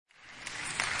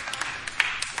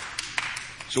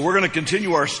So we're going to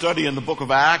continue our study in the book of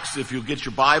Acts. If you'll get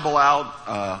your Bible out,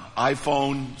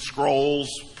 iPhone, scrolls,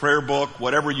 prayer book,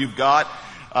 whatever you've got.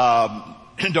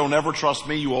 Don't ever trust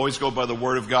me. You always go by the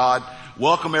Word of God.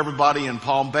 Welcome everybody in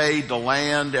Palm Bay,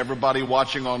 DeLand, everybody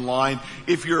watching online.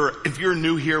 If you're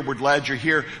new here, we're glad you're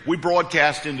here. We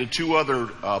broadcast into two other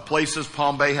places.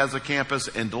 Palm Bay has a campus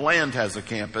and DeLand has a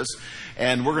campus.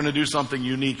 And we're going to do something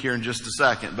unique here in just a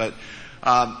second. But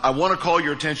I want to call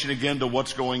your attention again to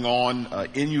what's going on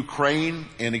in Ukraine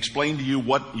and explain to you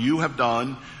what you have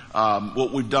done,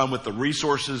 what we've done with the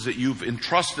resources that you've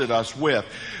entrusted us with.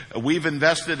 We've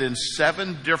invested in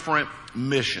 7 different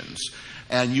missions,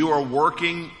 and you are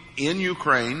working in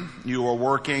Ukraine. You are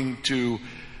working to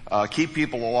keep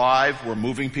people alive. We're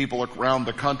moving people around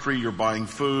the country. You're buying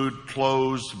food,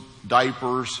 clothes,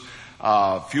 diapers,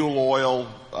 fuel oil.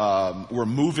 We're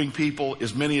moving people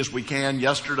as many as we can.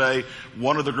 Yesterday,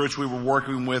 one of the groups we were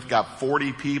working with got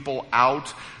 40 people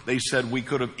out. They said we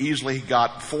could have easily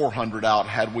got 400 out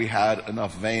had we had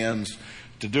enough vans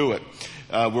to do it.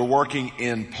 We're working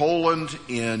in Poland,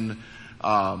 in,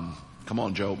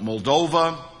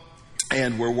 Moldova.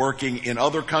 And we're working in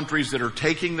other countries that are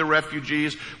taking the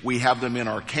refugees. We have them in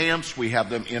our camps. We have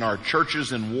them in our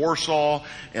churches in Warsaw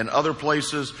and other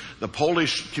places. The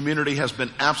Polish community has been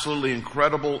absolutely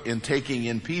incredible in taking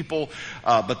in people,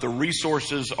 but the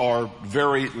resources are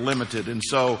very limited. And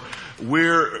so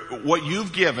what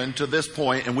you've given to this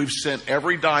point, and we've sent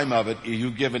every dime of it,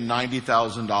 you've given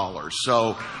 $90,000.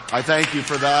 So I thank you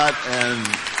for that. And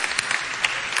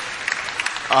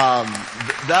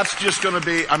that's just going to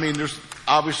be,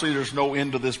 there's no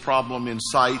end to this problem in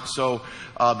sight. So,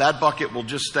 that bucket will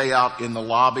just stay out in the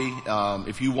lobby.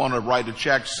 If you want to write a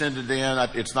check, send it in.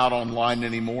 It's not online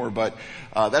anymore, but,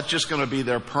 that's just going to be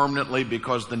there permanently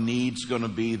because the need's going to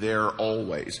be there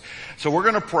always. So we're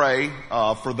going to pray,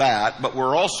 for that, but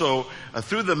we're also,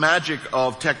 through the magic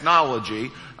of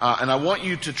technology, and I want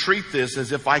you to treat this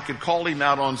as if I could call him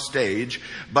out on stage.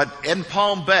 But in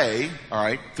Palm Bay, all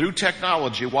right, through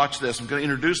technology, watch this. I'm going to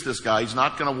introduce this guy. He's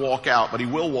not going to walk out, but he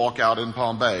will walk out in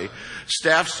Palm Bay.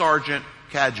 Staff Sergeant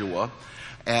Kajua.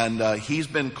 And he's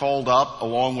been called up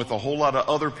along with a whole lot of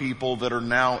other people that are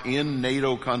now in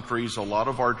NATO countries. A lot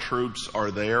of our troops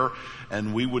are there,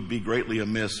 and we would be greatly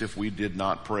amiss if we did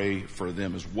not pray for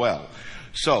them as well.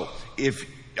 So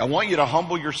I want you to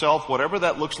humble yourself, whatever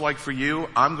that looks like for you.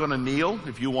 I'm going to kneel.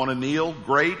 If you want to kneel,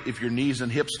 great. If your knees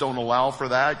and hips don't allow for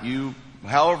that,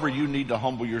 however you need to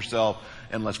humble yourself,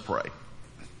 and let's pray.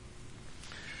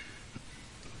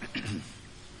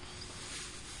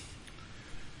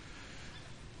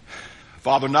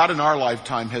 Father, not in our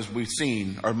lifetime have we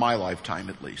seen, or my lifetime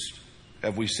at least,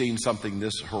 have we seen something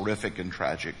this horrific and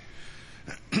tragic.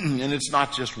 And it's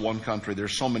not just one country.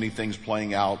 There's so many things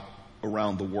playing out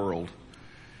around the world.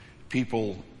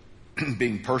 People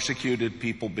being persecuted,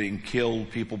 people being killed,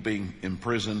 people being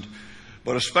imprisoned.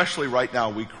 But especially right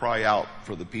now, we cry out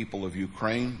for the people of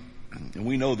Ukraine. And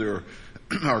we know there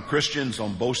are Christians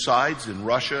on both sides in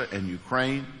Russia and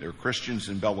Ukraine. There are Christians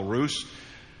in Belarus.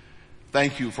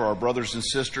 Thank you for our brothers and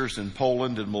sisters in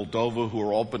Poland and Moldova who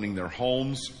are opening their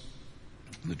homes,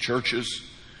 the churches,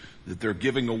 that they're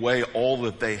giving away all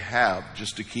that they have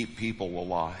just to keep people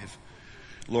alive.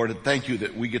 Lord, thank you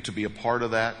that we get to be a part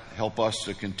of that. Help us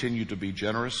to continue to be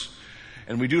generous.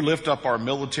 And we do lift up our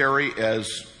military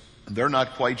as they're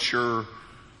not quite sure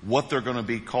what they're going to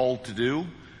be called to do.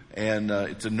 And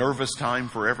it's a nervous time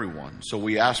for everyone. So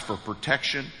we ask for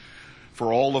protection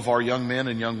for all of our young men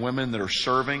and young women that are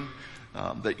serving,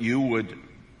 that you would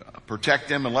protect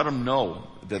them and let them know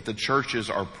that the churches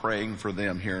are praying for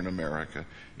them here in America.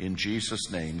 In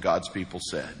Jesus' name, God's people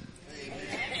said.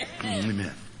 Amen.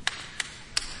 Amen.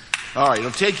 All right,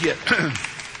 it'll take you,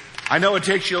 I know it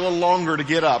takes you a little longer to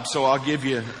get up, so I'll give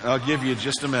you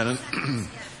just a minute.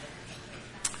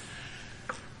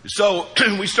 So,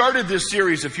 we started this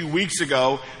series a few weeks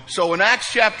ago. So in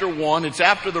Acts chapter 1, it's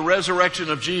after the resurrection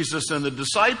of Jesus, and the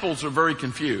disciples are very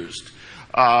confused.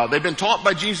 They've been taught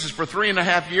by Jesus for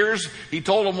 3.5 years. He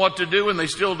told them what to do, and they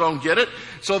still don't get it.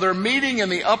 So they're meeting in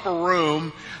the upper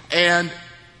room, and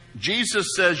Jesus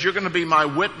says, you're going to be my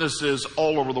witnesses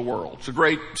all over the world. It's a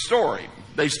great story.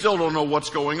 They still don't know what's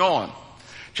going on.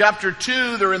 Chapter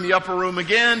 2, they're in the upper room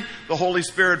again. The Holy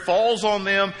Spirit falls on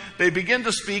them. They begin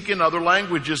to speak in other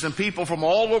languages, and people from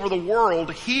all over the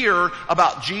world hear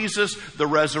about Jesus, the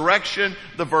resurrection,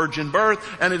 the virgin birth.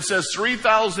 And it says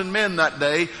 3,000 men that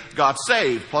day got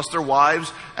saved, plus their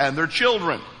wives and their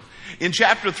children. In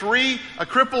chapter 3, a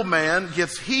crippled man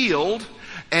gets healed,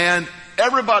 and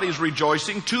Everybody's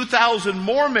rejoicing. 2,000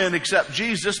 more men accept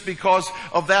Jesus because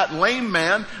of that lame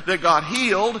man that got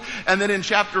healed. And then in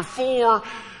chapter 4,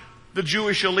 the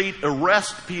Jewish elite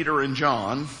arrest Peter and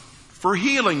John for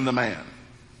healing the man.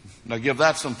 Now give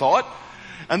that some thought.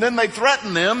 And then they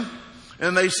threaten them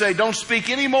and they say, don't speak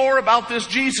any more about this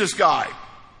Jesus guy.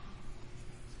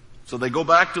 So they go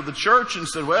back to the church and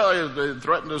said, well, they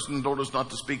threatened us and told us not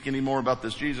to speak anymore about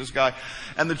this Jesus guy.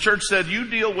 And the church said, you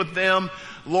deal with them.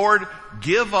 Lord,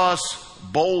 give us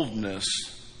boldness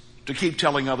to keep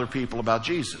telling other people about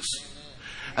Jesus.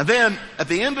 And then at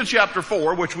the end of chapter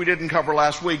 4, which we didn't cover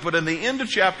last week, but in the end of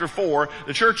chapter 4,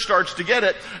 the church starts to get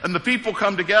it, and the people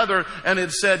come together, and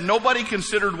it said nobody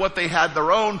considered what they had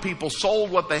their own. People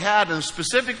sold what they had, and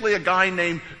specifically a guy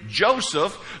named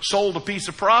Joseph sold a piece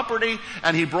of property,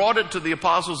 and he brought it to the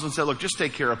apostles and said, look, just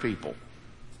take care of people.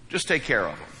 Just take care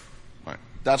of them. Right.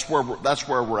 That's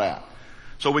where we're at.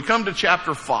 So we come to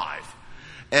chapter 5.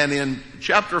 And in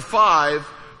chapter 5,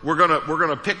 we're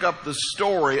gonna pick up the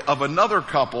story of another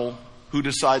couple who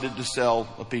decided to sell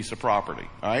a piece of property.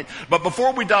 All right. But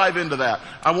before we dive into that,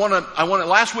 I want to.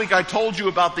 Last week I told you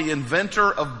about the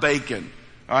inventor of bacon.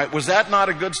 All right. Was that not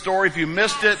a good story? If you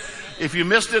missed it,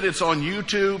 it's on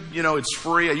YouTube. You know, it's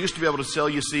free. I used to be able to sell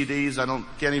you CDs.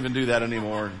 Can't even do that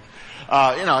anymore.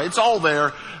 It's all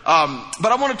there.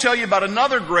 But I want to tell you about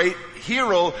another great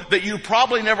hero that you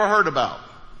probably never heard about.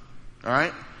 All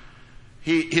right.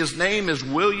 His name is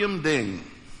William Ding.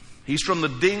 He's from the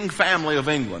Ding family of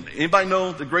England. Anybody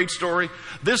know the great story?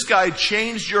 This guy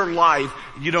changed your life.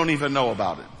 You don't even know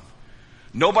about it.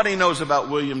 Nobody knows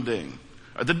about William Ding.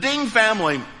 The Ding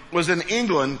family was in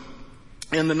England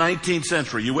in the 19th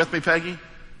century. You with me, Peggy?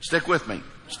 Stick with me.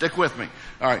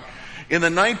 All right. In the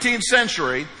 19th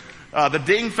century, the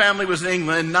Ding family was in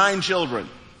England, 9 children.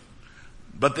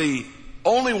 But the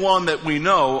only one that we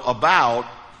know about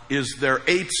is their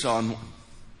 8th son,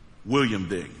 William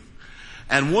Ding.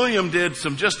 And William did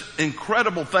some just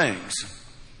incredible things.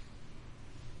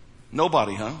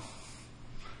 Nobody, huh?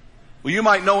 Well, you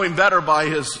might know him better by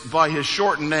his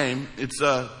shortened name. It's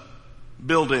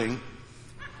Bill Ding.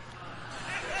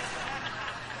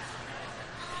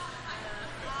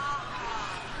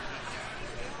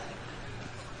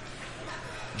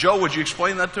 Joe, would you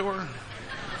explain that to her?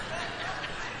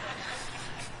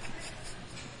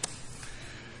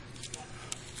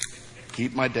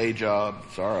 Keep my day job.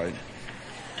 It's all right.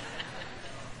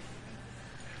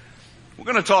 We're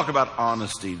going to talk about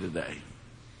honesty today.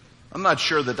 I'm not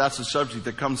sure that that's a subject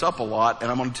that comes up a lot, and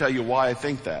I'm going to tell you why I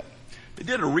think that. They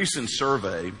did a recent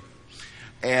survey,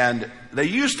 and they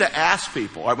used to ask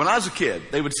people, when I was a kid,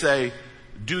 they would say,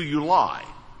 do you lie?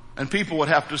 And people would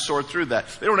have to sort through that.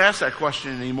 They don't ask that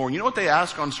question anymore. You know what they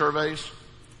ask on surveys?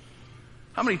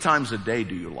 How many times a day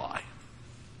do you lie?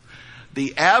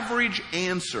 The average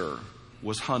answer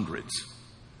was hundreds.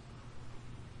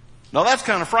 Now that's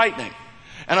kind of frightening.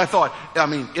 And I thought,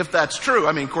 if that's true,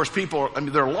 of course people,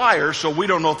 they're liars, so we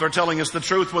don't know if they're telling us the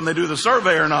truth when they do the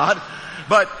survey or not.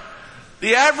 But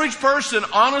the average person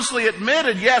honestly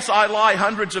admitted, yes, I lie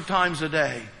hundreds of times a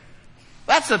day.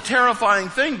 That's a terrifying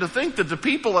thing to think that the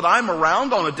people that I'm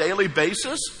around on a daily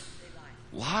basis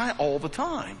lie all the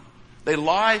time. They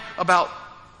lie about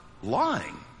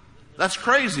lying. That's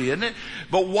crazy, isn't it?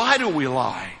 But why do we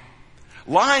lie?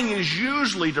 Lying is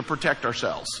usually to protect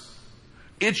ourselves.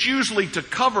 It's usually to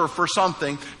cover for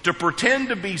something, to pretend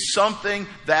to be something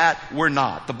that we're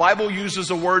not. The Bible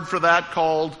uses a word for that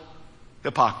called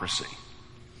hypocrisy.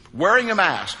 Wearing a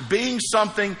mask, being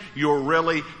something you're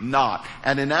really not.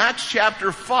 And in Acts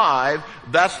chapter 5,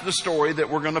 that's the story that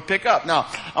we're going to pick up. Now,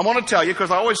 I want to tell you,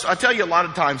 because I tell you a lot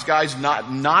of times, guys,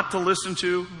 not to listen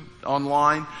to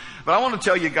online. But I want to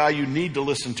tell you a guy you need to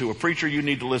listen to, a preacher you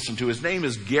need to listen to. His name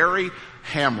is Gary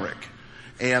Hamrick.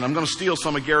 And I'm going to steal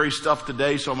some of Gary's stuff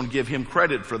today, so I'm going to give him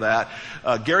credit for that.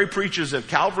 Gary preaches at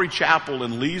Calvary Chapel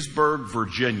in Leesburg,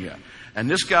 Virginia. And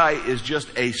this guy is just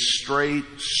a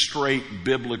straight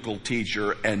biblical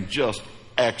teacher and just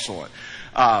excellent.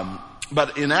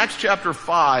 But in Acts chapter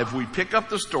 5, we pick up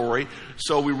the story.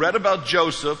 So we read about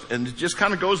Joseph, and it just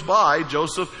kind of goes by.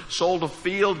 Joseph sold a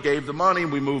field, gave the money,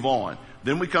 and we move on.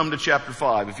 Then we come to chapter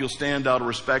 5, if you'll stand out of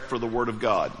respect for the Word of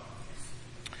God.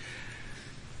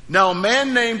 Now a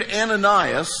man named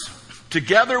Ananias,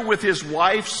 together with his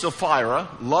wife Sapphira,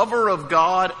 lover of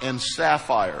God, and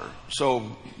Sapphire,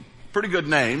 so pretty good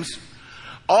names,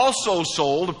 also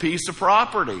sold a piece of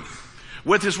property.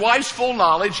 With his wife's full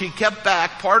knowledge, he kept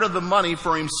back part of the money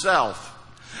for himself,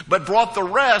 but brought the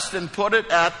rest and put it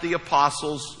at the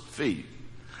apostles' feet.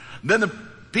 Then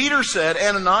Peter said,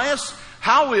 Ananias,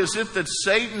 How is it that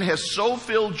Satan has so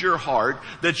filled your heart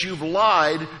that you've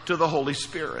lied to the Holy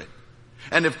Spirit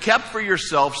and have kept for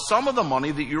yourself some of the money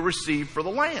that you received for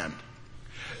the land?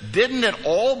 Didn't it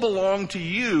all belong to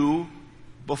you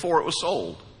before it was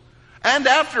sold? And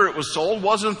after it was sold,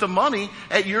 wasn't the money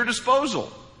at your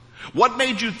disposal? What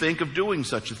made you think of doing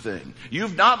such a thing?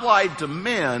 You've not lied to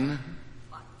men,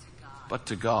 but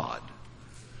to God.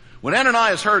 When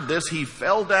Ananias heard this, he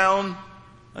fell down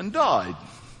and died.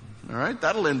 All right,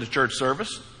 that'll end the church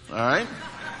service. All right.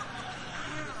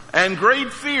 And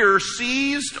great fear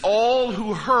seized all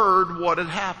who heard what had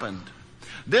happened.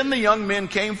 Then the young men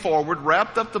came forward,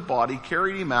 wrapped up the body,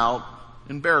 carried him out,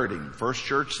 and buried him. First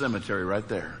Church Cemetery right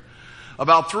there.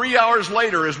 About 3 hours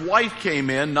later, his wife came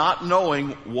in, not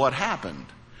knowing what happened.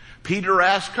 Peter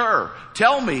asked her,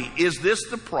 "Tell me, is this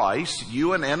the price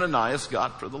you and Ananias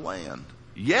got for the land?"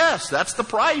 "Yes, that's the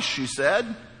price," she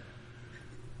said.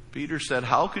 Peter said,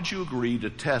 "How could you agree to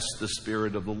test the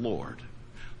Spirit of the Lord?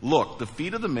 Look, the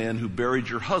feet of the men who buried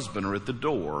your husband are at the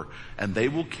door, and they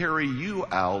will carry you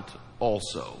out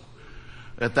also."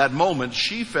 At that moment,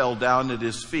 she fell down at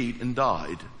his feet and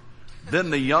died. Then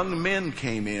the young men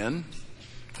came in,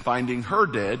 finding her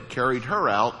dead, carried her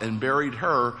out and buried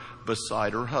her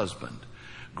beside her husband.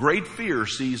 Great fear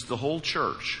seized the whole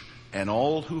church and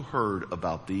all who heard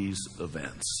about these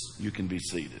events. You can be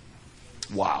seated.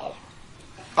 Wow.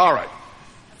 All right.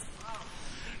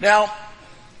 Now,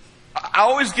 I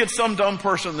always get some dumb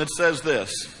person that says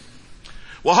this.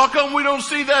 "Well, how come we don't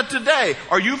see that today?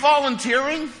 Are you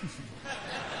volunteering?"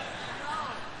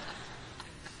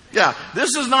 Yeah,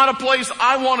 this is not a place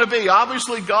I want to be.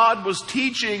 Obviously, God was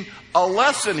teaching a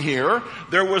lesson here.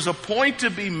 There was a point to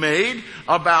be made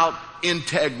about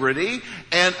integrity.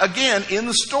 And again, in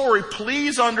the story,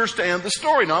 please understand the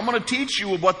story. Now, I'm going to teach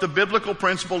you what the biblical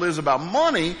principle is about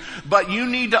money, but you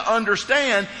need to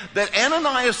understand that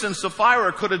Ananias and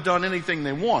Sapphira could have done anything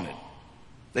they wanted.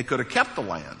 They could have kept the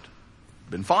land.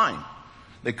 Been fine.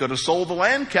 They could have sold the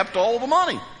land, kept all the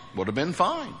money. Would have been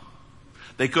fine.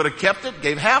 They could have kept it,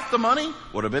 gave half the money,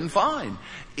 would have been fine.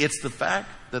 It's the fact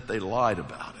that they lied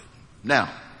about it. Now,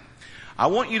 I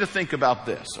want you to think about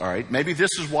this, all right? Maybe this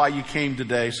is why you came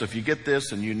today, so if you get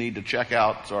this and you need to check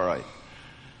out, it's all right.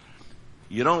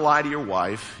 You don't lie to your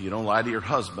wife, you don't lie to your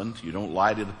husband, you don't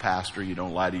lie to the pastor, you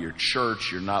don't lie to your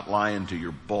church, you're not lying to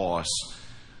your boss,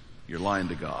 you're lying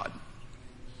to God.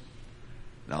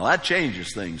 Now that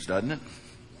changes things, doesn't it?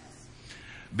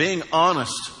 Being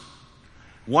honest.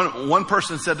 One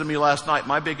person said to me last night,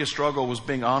 my biggest struggle was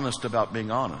being honest about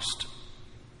being honest.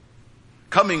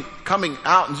 Coming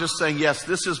out and just saying, yes,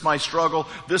 this is my struggle,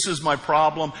 this is my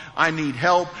problem, I need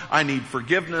help, I need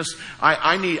forgiveness,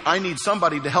 I need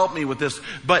somebody to help me with this.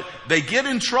 But they get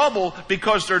in trouble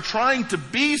because they're trying to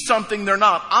be something they're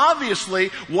not. Obviously,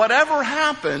 whatever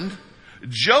happened,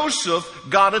 Joseph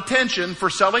got attention for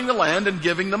selling the land and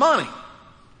giving the money.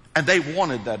 And they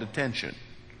wanted that attention.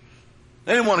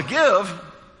 They didn't want to give,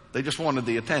 they just wanted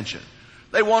the attention.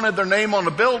 They wanted their name on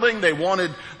a building. They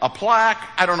wanted a plaque.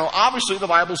 I don't know. Obviously, the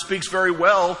Bible speaks very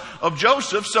well of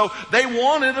Joseph, so they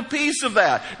wanted a piece of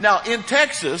that. Now, in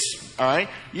Texas, all right,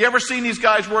 you ever seen these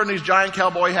guys wearing these giant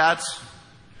cowboy hats?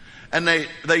 And they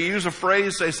use a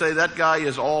phrase, they say, that guy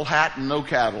is all hat and no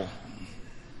cattle.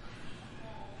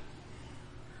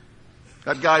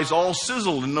 That guy's all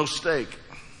sizzled and no steak.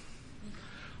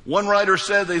 One writer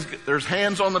said there's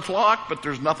hands on the clock, but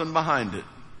there's nothing behind it.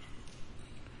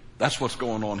 That's what's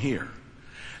going on here.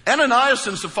 Ananias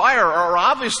and Sapphira are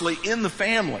obviously in the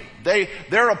family.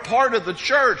 They're a part of the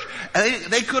church. And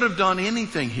they could have done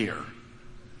anything here.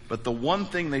 But the one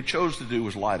thing they chose to do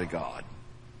was lie to God.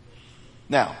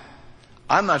 Now,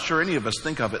 I'm not sure any of us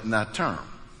think of it in that term.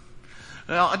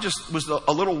 Now, I just was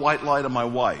a little white lie to my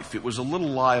wife. It was a little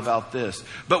lie about this.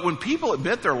 But when people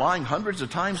admit they're lying hundreds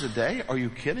of times a day, are you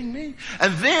kidding me?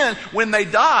 And then when they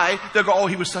die, they'll go, oh,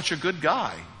 he was such a good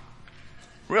guy.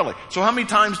 Really? So how many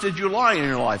times did you lie in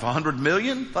your life? 100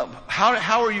 million?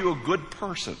 How are you a good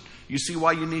person? You see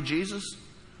why you need Jesus?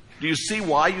 Do you see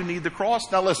why you need the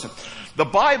cross? Now listen, the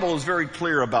Bible is very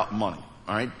clear about money.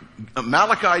 All right?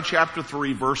 Malachi chapter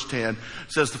 3 verse 10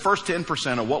 says the first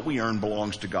 10% of what we earn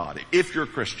belongs to God. If you're a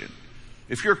Christian.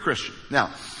 If you're a Christian.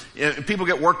 Now, people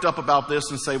get worked up about this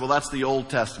and say, well, that's the Old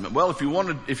Testament. Well, if you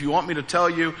want me to tell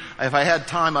you, if I had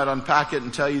time, I'd unpack it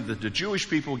and tell you that the Jewish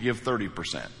people give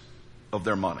 30% of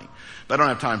their money. But I don't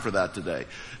have time for that today.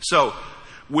 So,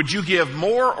 would you give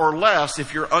more or less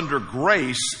if you're under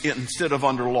grace instead of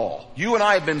under law? You and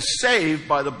I have been saved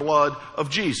by the blood of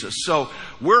Jesus. So,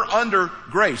 we're under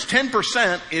grace.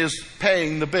 10% is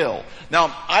paying the bill.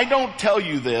 Now, I don't tell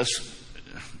you this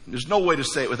There's no way to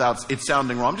say it without it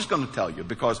sounding wrong. I'm just going to tell you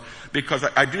because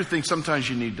I do think sometimes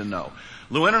you need to know.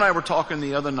 Luann and I were talking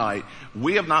the other night.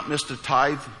 We have not missed a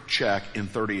tithe check in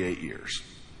 38 years.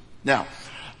 Now,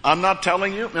 I'm not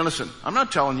telling you, now listen, I'm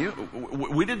not telling you,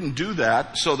 we didn't do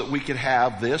that so that we could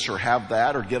have this or have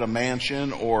that or get a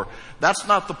mansion or, that's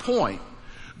not the point.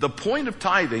 The point of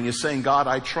tithing is saying, God,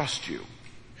 I trust you.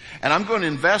 And I'm going to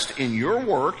invest in your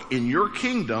work, in your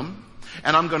kingdom,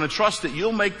 and I'm going to trust that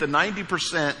you'll make the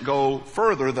 90% go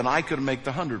further than I could make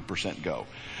the 100% go.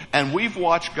 And we've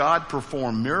watched God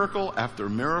perform miracle after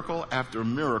miracle after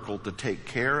miracle to take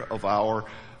care of our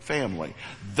family.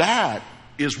 That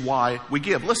is why we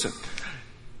give. Listen,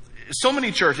 so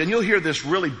many churches, and you'll hear this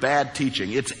really bad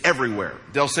teaching. It's everywhere.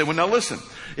 They'll say, well, now listen,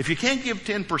 if you can't give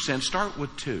 10%, start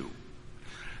with 2.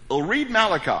 Well, read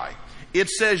Malachi. It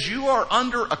says you are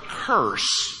under a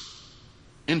curse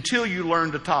until you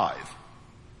learn to tithe.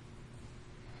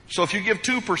 So if you give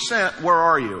 2%, where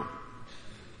are you?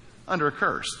 Under a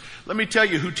curse. Let me tell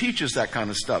you who teaches that kind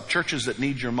of stuff. Churches that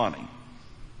need your money.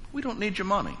 We don't need your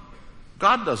money.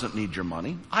 God doesn't need your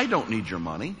money. I don't need your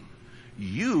money.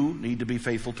 You need to be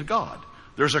faithful to God.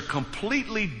 There's a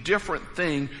completely different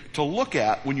thing to look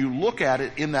at when you look at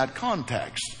it in that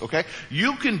context. Okay?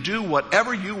 You can do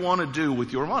whatever you want to do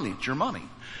with your money. It's your money.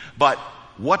 But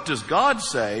what does God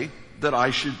say that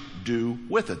I should do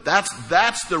with it?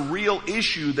 That's the real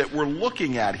issue that we're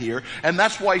looking at here. And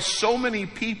that's why so many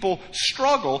people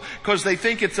struggle, because they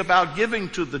think it's about giving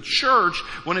to the church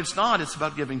when it's not. It's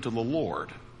about giving to the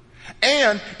Lord.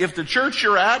 And if the church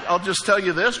you're at, I'll just tell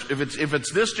you this, if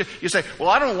it's this, you say, well,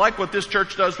 I don't like what this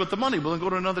church does with the money. Well, then go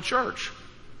to another church.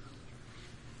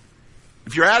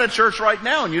 If you're at a church right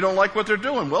now and you don't like what they're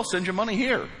doing, well, send your money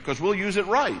here, because we'll use it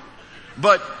right.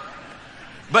 But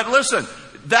listen,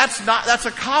 that's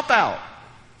a cop-out.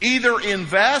 Either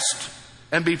invest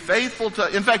and be faithful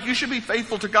to, in fact, you should be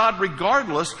faithful to God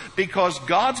regardless, because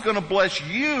God's going to bless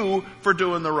you for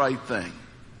doing the right thing.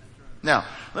 Now,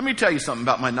 let me tell you something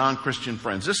about my non-Christian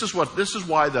friends. This is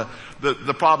why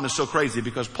the problem is so crazy,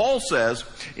 because Paul says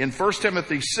in 1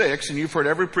 Timothy 6, and you've heard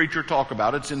every preacher talk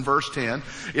about it, it's in verse 10,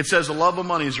 it says the love of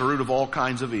money is the root of all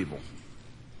kinds of evil.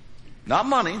 Not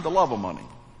money, the love of money.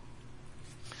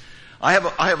 I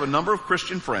have a number of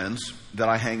Christian friends that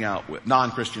I hang out with,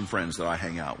 non-Christian friends that I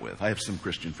hang out with. I have some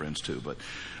Christian friends too, but,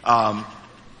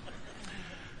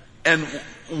 and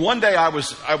one day I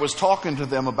was talking to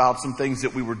them about some things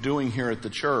that we were doing here at the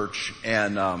church,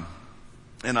 and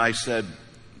I said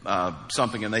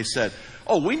something, and they said,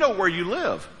 "Oh, we know where you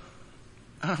live."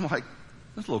 And I'm like,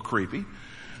 that's a little creepy.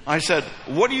 I said,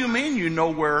 "What do you mean you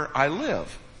know where I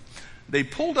live?" They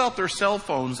pulled out their cell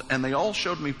phones and they all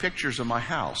showed me pictures of my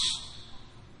house.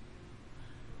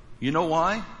 You know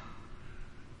why?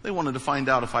 They wanted to find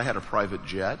out if I had a private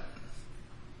jet.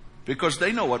 Because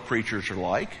they know what preachers are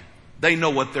like. They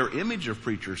know what their image of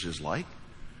preachers is like.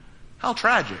 How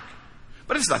tragic.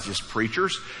 But it's not just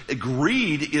preachers.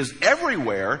 Greed is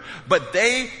everywhere. But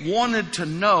they wanted to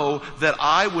know that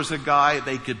I was a guy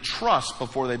they could trust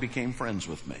before they became friends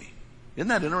with me. Isn't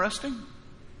that interesting?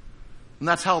 And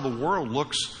that's how the world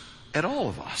looks at all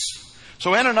of us.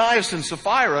 So Ananias and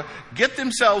Sapphira get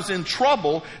themselves in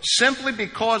trouble simply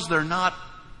because they're not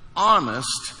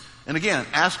honest. And again,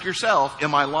 ask yourself,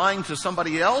 am I lying to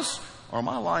somebody else or am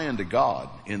I lying to God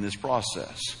in this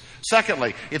process?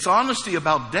 Secondly, it's honesty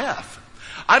about death.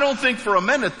 I don't think for a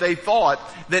minute they thought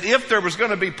that if there was going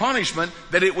to be punishment,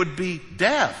 that it would be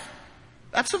death.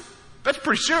 That's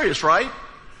pretty serious, right?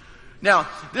 Now,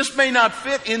 this may not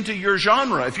fit into your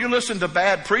genre. If you listen to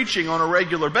bad preaching on a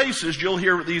regular basis, you'll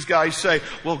hear these guys say,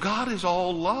 well, God is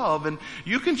all love and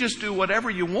you can just do whatever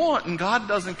you want and God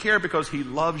doesn't care because He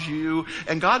loves you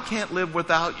and God can't live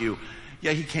without you.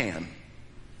 Yeah, He can.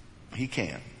 He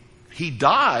can. He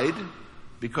died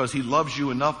because He loves you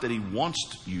enough that He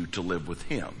wants you to live with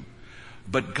Him.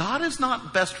 But God is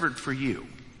not best for you.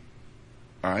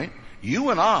 All right?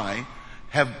 You and I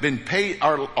have been paid,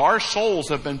 our souls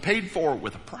have been paid for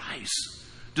with a price.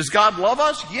 Does God love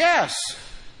us? Yes.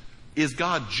 Is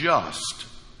God just?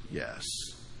 Yes.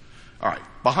 All right.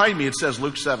 Behind me it says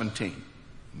Luke 17.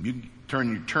 You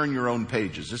turn your own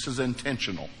pages. This is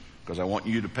intentional because I want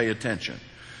you to pay attention.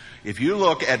 If you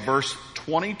look at verse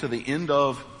 20 to the end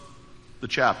of the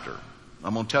chapter,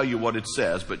 I'm going to tell you what it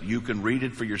says, but you can read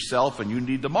it for yourself and you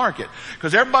need to mark it.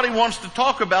 Because everybody wants to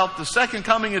talk about the second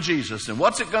coming of Jesus and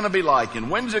what's it going to be like and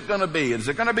when's it going to be? Is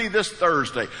it going to be this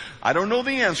Thursday? I don't know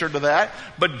the answer to that,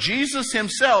 but Jesus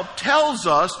Himself tells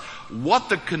us what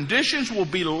the conditions will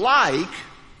be like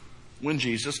when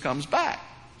Jesus comes back.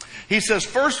 He says,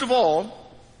 first of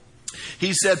all,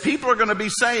 He said people are going to be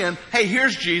saying, hey,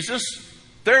 here's Jesus.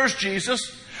 There's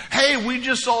Jesus. Hey, we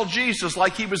just saw Jesus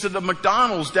like he was at the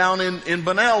McDonald's down in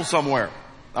Bunnell somewhere.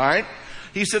 All right?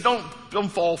 He said, don't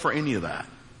fall for any of that.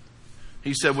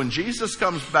 He said, when Jesus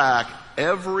comes back,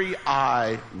 every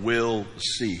eye will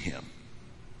see him.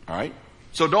 All right?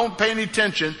 So don't pay any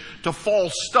attention to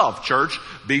false stuff, church.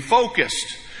 Be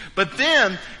focused. But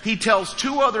then he tells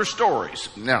two other stories.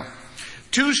 Now,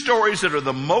 two stories that are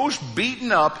the most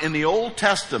beaten up in the Old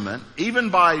Testament, even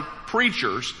by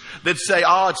preachers that say,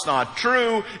 oh, it's not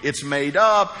true, it's made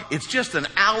up, it's just an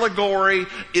allegory,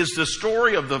 is the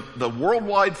story of the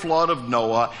worldwide flood of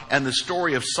Noah and the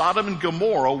story of Sodom and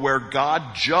Gomorrah, where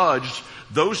God judged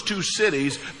those two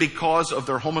cities because of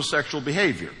their homosexual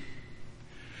behavior.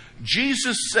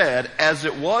 Jesus said, as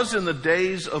it was in the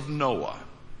days of Noah.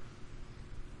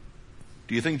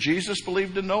 Do you think Jesus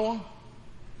believed in Noah?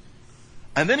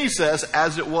 And then he says,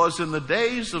 as it was in the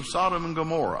days of Sodom and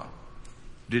Gomorrah.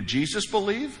 Did Jesus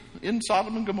believe in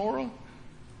Sodom and Gomorrah?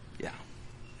 Yeah.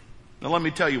 Now let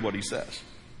me tell you what he says.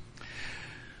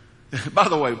 By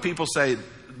the way, people say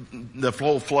the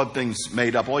whole flood thing's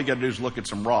made up. All you got to do is look at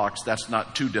some rocks. That's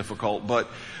not too difficult. But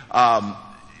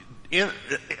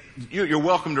you're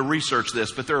welcome to research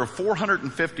this. But there are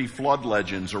 450 flood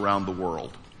legends around the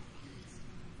world.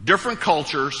 Different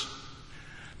cultures.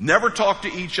 Never talk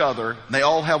to each other. They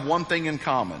all have one thing in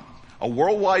common. A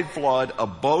worldwide flood, a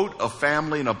boat, a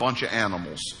family, and a bunch of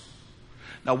animals.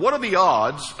 Now, what are the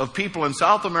odds of people in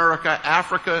South America,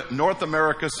 Africa, North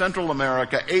America, Central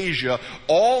America, Asia,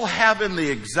 all having the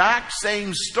exact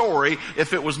same story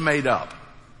if it was made up?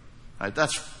 All right,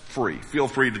 that's free. Feel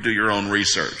free to do your own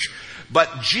research.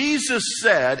 But Jesus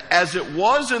said, as it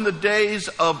was in the days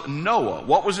of Noah.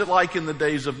 What was it like in the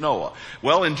days of Noah?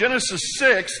 Well, in Genesis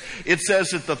 6, it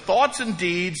says that the thoughts and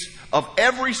deeds of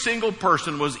every single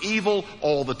person was evil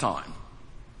all the time.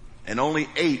 And only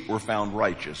 8 were found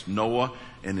righteous, Noah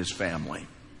and his family.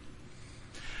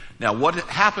 Now, what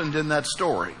happened in that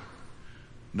story?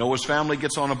 Noah's family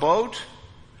gets on a boat,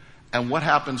 and what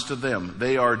happens to them?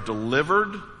 They are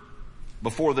delivered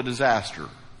before the disaster,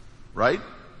 right?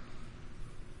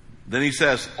 Then he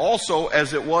says, also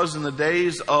as it was in the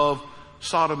days of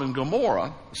Sodom and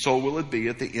Gomorrah, so will it be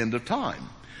at the end of time.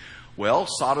 Well,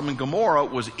 Sodom and Gomorrah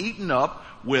was eaten up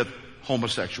with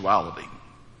homosexuality.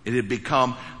 It had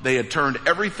become, they had turned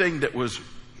everything that was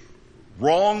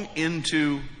wrong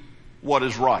into what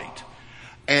is right.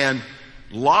 And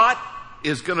Lot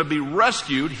is going to be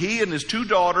rescued. He and his 2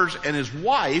 daughters and his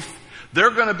wife,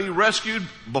 they're going to be rescued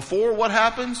before what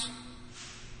happens?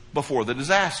 Before the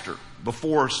disaster.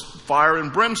 Before fire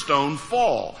and brimstone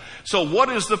fall. So what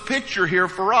is the picture here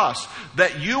for us?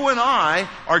 That you and I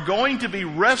are going to be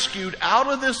rescued out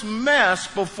of this mess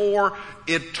before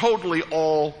it totally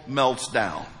all melts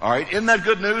down. All right? Isn't that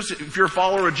good news if you're a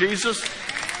follower of Jesus?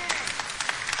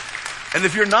 And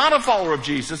if you're not a follower of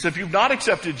Jesus, if you've not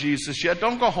accepted Jesus yet,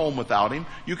 don't go home without him.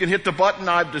 You can hit the button,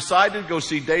 I've decided, go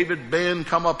see David, Ben,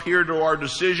 come up here to our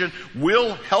decision.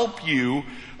 We'll help you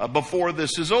before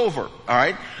this is over. All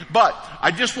right? But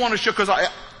I just want to show, because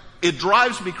it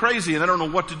drives me crazy and I don't know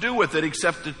what to do with it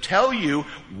except to tell you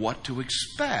what to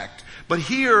expect. But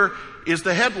here is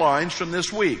the headlines from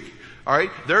this week. All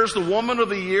right? There's the Woman of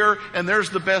the Year and there's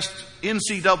the best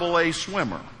NCAA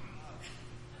swimmer.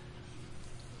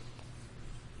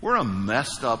 We're a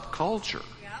messed up culture.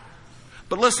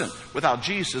 But listen, without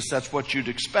Jesus, that's what you'd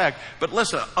expect. But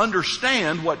listen,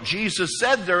 understand what Jesus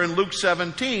said there in Luke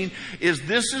 17 is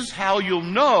this is how you'll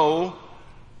know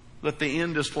that the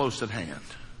end is close at hand.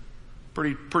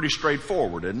 Pretty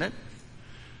straightforward, isn't it?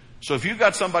 So if you've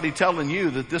got somebody telling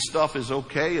you that this stuff is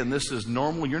okay and this is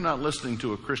normal, you're not listening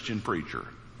to a Christian preacher.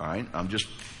 All right? I'm just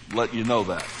letting you know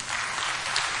that.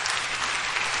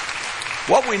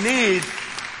 What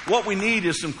we need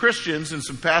is some Christians and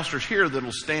some pastors here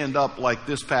that'll stand up like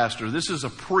this pastor. This is a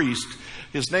priest.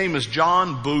 His name is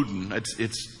John Budin.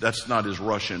 That's not his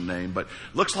Russian name, but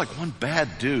looks like one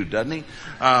bad dude, doesn't he?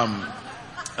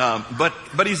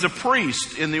 But he's a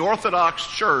priest in the Orthodox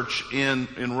Church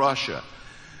in Russia.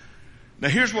 Now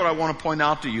here's what I want to point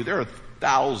out to you. There are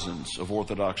thousands of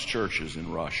Orthodox churches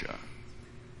in Russia,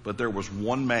 but there was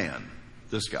one man,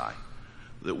 this guy,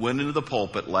 that went into the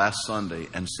pulpit last Sunday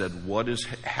and said, what is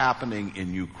happening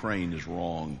in Ukraine is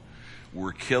wrong.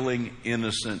 We're killing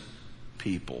innocent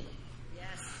people.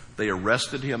 Yes. They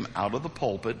arrested him out of the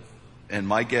pulpit, and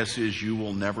my guess is you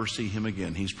will never see him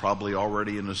again. He's probably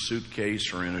already in a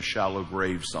suitcase or in a shallow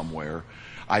grave somewhere.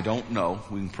 I don't know.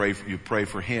 We can pray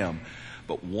for him.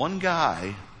 But one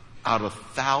guy out of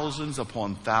thousands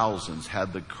upon thousands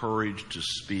had the courage to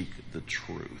speak the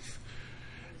truth.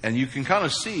 And you can kind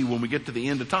of see when we get to the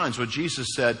end of times what Jesus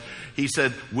said. He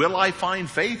said, will I find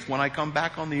faith when I come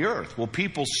back on the earth? Will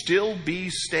people still be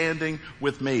standing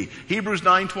with me? Hebrews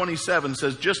 9:27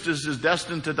 says, just as is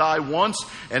destined to die once,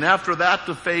 and after that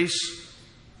to face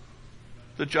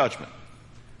the judgment.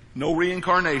 No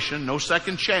reincarnation, no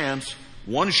second chance,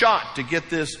 one shot to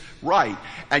get this right.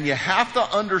 And you have to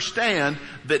understand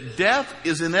that death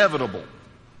is inevitable.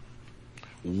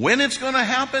 When it's going to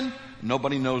happen,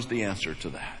 nobody knows the answer to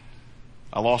that.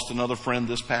 I lost another friend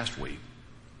this past week.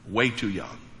 Way too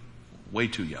young. Way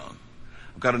too young.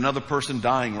 I've got another person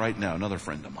dying right now, another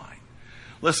friend of mine.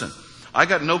 Listen, I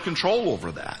got no control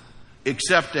over that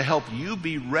except to help you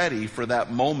be ready for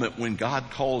that moment when God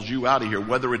calls you out of here.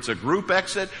 Whether it's a group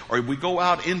exit or we go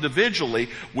out individually,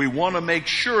 we want to make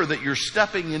sure that you're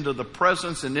stepping into the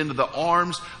presence and into the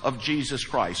arms of Jesus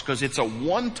Christ. Because it's a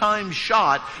one-time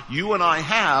shot you and I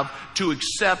have to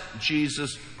accept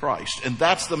Jesus Christ. And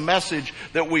that's the message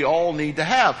that we all need to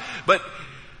have. But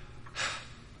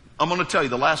I'm going to tell you,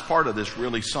 the last part of this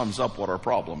really sums up what our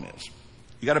problem is.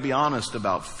 You got to be honest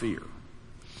about fear.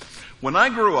 When I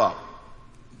grew up,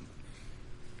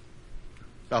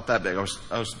 about that big.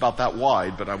 I was about that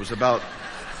wide, but I was about,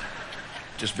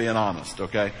 just being honest,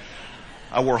 okay?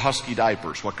 I wore husky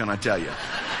diapers. What can I tell you?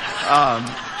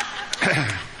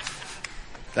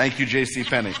 Thank you, J.C.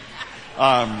 Penney.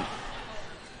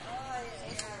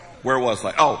 Where was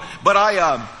I? Oh, but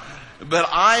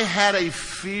I had a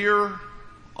fear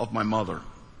of my mother.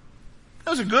 It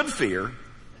was a good fear,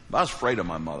 but I was afraid of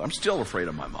my mother. I'm still afraid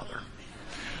of my mother.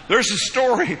 There's a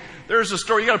story.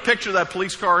 You got a picture of that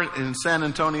police car in San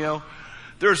Antonio?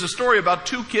 There's a story about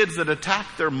two kids that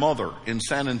attacked their mother in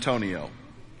San Antonio.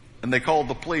 And they called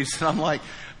the police. And I'm like,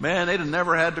 man, they'd have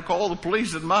never had to call the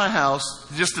police at my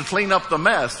house just to clean up the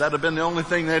mess. That'd have been the only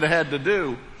thing they'd have had to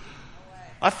do.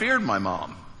 I feared my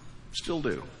mom. Still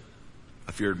do.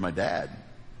 I feared my dad.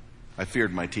 I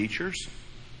feared my teachers.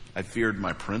 I feared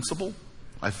my principal.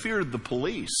 I feared the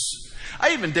police.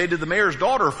 I even dated the mayor's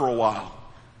daughter for a while.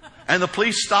 And the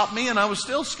police stopped me and I was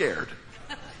still scared.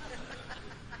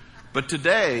 But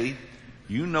today,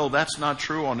 you know that's not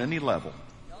true on any level.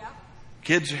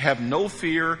 Kids have no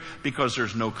fear because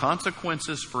there's no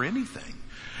consequences for anything.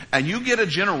 And you get a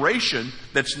generation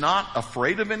that's not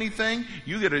afraid of anything.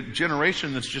 You get a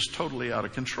generation that's just totally out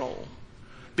of control.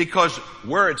 Because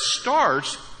where it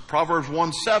starts, Proverbs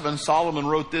 1:7, Solomon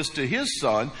wrote this to his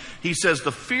son. He says,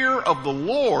 the fear of the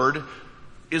Lord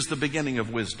is the beginning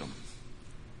of wisdom.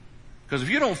 Because if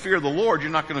you don't fear the Lord,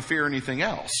 you're not going to fear anything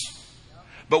else.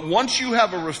 But once you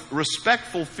have a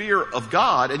respectful fear of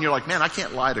God, and you're like, man, I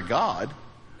can't lie to God.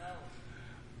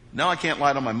 No, I can't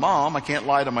lie to my mom. I can't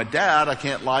lie to my dad. I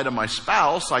can't lie to my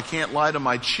spouse. I can't lie to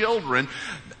my children.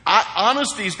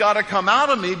 Honesty's got to come out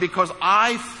of me because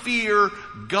I fear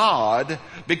God,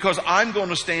 because I'm going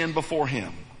to stand before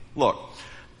Him. Look,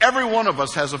 every one of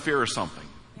us has a fear of something.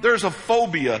 There's a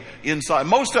phobia inside.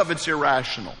 Most of it's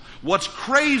irrational. What's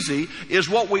crazy is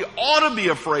what we ought to be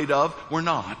afraid of, we're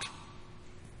not.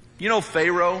 You know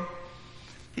Pharaoh?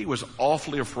 He was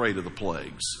awfully afraid of the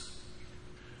plagues.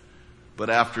 But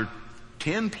after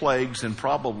 10 plagues and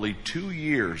probably 2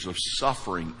 years of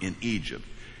suffering in Egypt,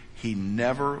 he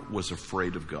never was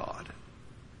afraid of God.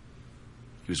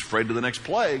 He was afraid of the next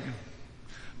plague,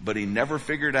 but he never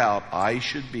figured out, I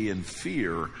should be in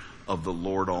fear of the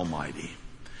Lord Almighty.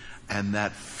 And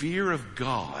that fear of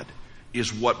God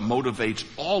is what motivates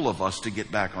all of us to get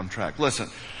back on track. Listen,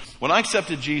 when I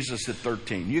accepted Jesus at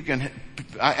 13,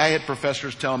 I had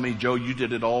professors tell me, Joe, you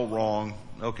did it all wrong.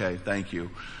 Okay, thank you.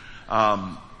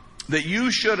 That you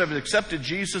should have accepted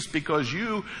Jesus because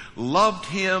you loved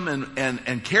Him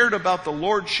and cared about the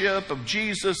Lordship of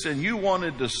Jesus and you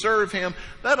wanted to serve Him.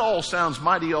 That all sounds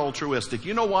mighty altruistic.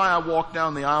 You know why I walked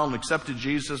down the aisle and accepted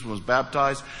Jesus and was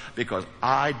baptized? Because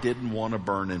I didn't want to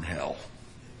burn in hell.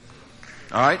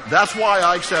 All right? That's why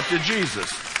I accepted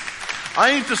Jesus.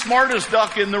 I ain't the smartest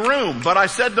duck in the room, but I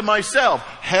said to myself,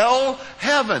 hell,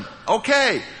 heaven.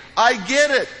 Okay, I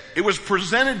get it. It was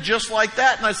presented just like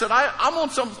that. And I said, I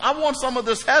want some of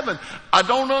this heaven. I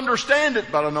don't understand it,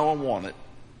 but I know I want it.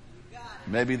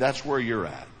 Maybe that's where you're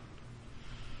at.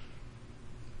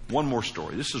 One more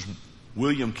story. This is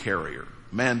William Carrier.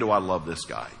 Man, do I love this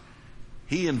guy.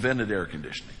 He invented air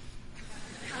conditioning.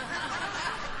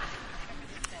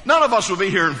 None of us will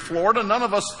be here in Florida. None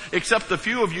of us, except the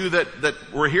few of you that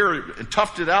were here and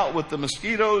toughed it out with the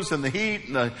mosquitoes and the heat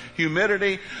and the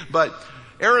humidity. But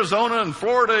Arizona and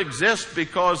Florida exist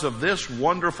because of this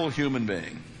wonderful human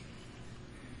being.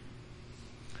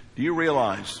 Do you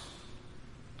realize,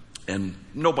 and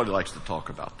nobody likes to talk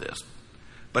about this,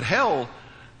 but hell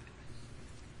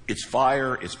It's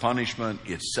fire, it's punishment,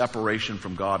 it's separation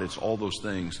from God, it's all those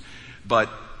things. But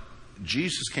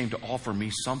Jesus came to offer me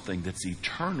something that's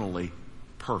eternally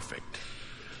perfect.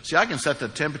 See, I can set the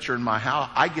temperature in my house.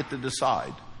 I get to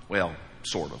decide. Well,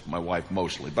 sort of. My wife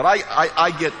mostly. But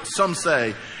I get some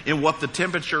say in what the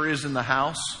temperature is in the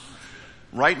house.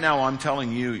 Right now, I'm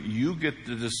telling you, you get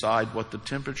to decide what the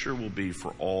temperature will be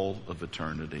for all of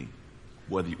eternity.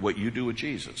 What you do with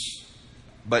Jesus.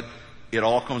 But it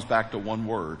all comes back to one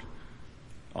word.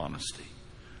 Honesty.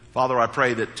 Father, I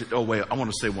pray that... I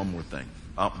want to say one more thing.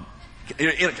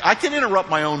 I can interrupt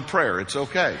my own prayer. It's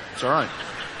okay. It's all right.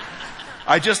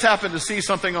 I just happened to see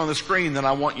something on the screen that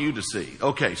I want you to see.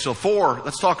 Okay, so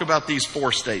let's talk about these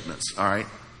 4 statements, all right?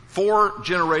 4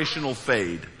 generational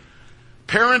fade.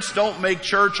 Parents don't make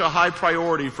church a high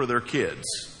priority for their kids.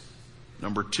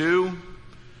 Number 2,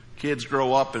 kids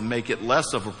grow up and make it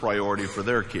less of a priority for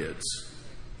their kids.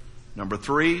 Number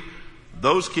 3,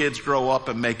 those kids grow up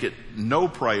and make it no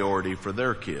priority for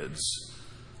their kids.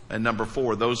 And number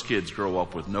 4, those kids grow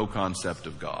up with no concept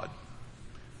of God.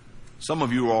 Some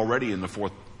of you are already in the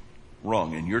 4th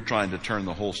rung and you're trying to turn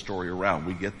the whole story around.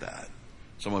 We get that.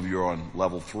 Some of you are on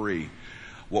level 3.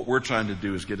 What we're trying to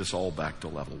do is get us all back to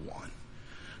level 1.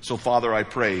 So Father, I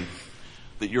pray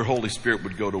that your Holy Spirit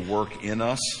would go to work in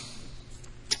us.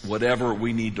 Whatever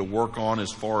we need to work on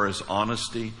as far as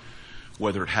honesty,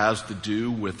 whether it has to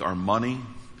do with our money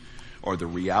or the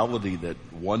reality that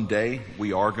one day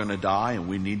we are going to die and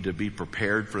we need to be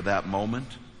prepared for that moment.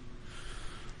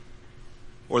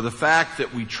 Or the fact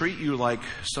that we treat you like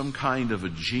some kind of a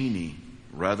genie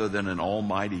rather than an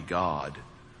almighty God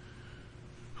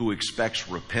who expects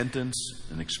repentance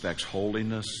and expects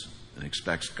holiness and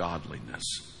expects godliness.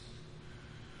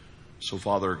 So,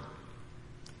 Father,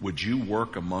 would you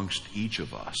work amongst each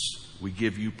of us? We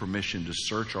give you permission to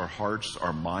search our hearts,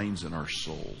 our minds, and our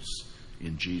souls.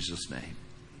 In Jesus' name,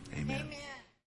 amen. Amen.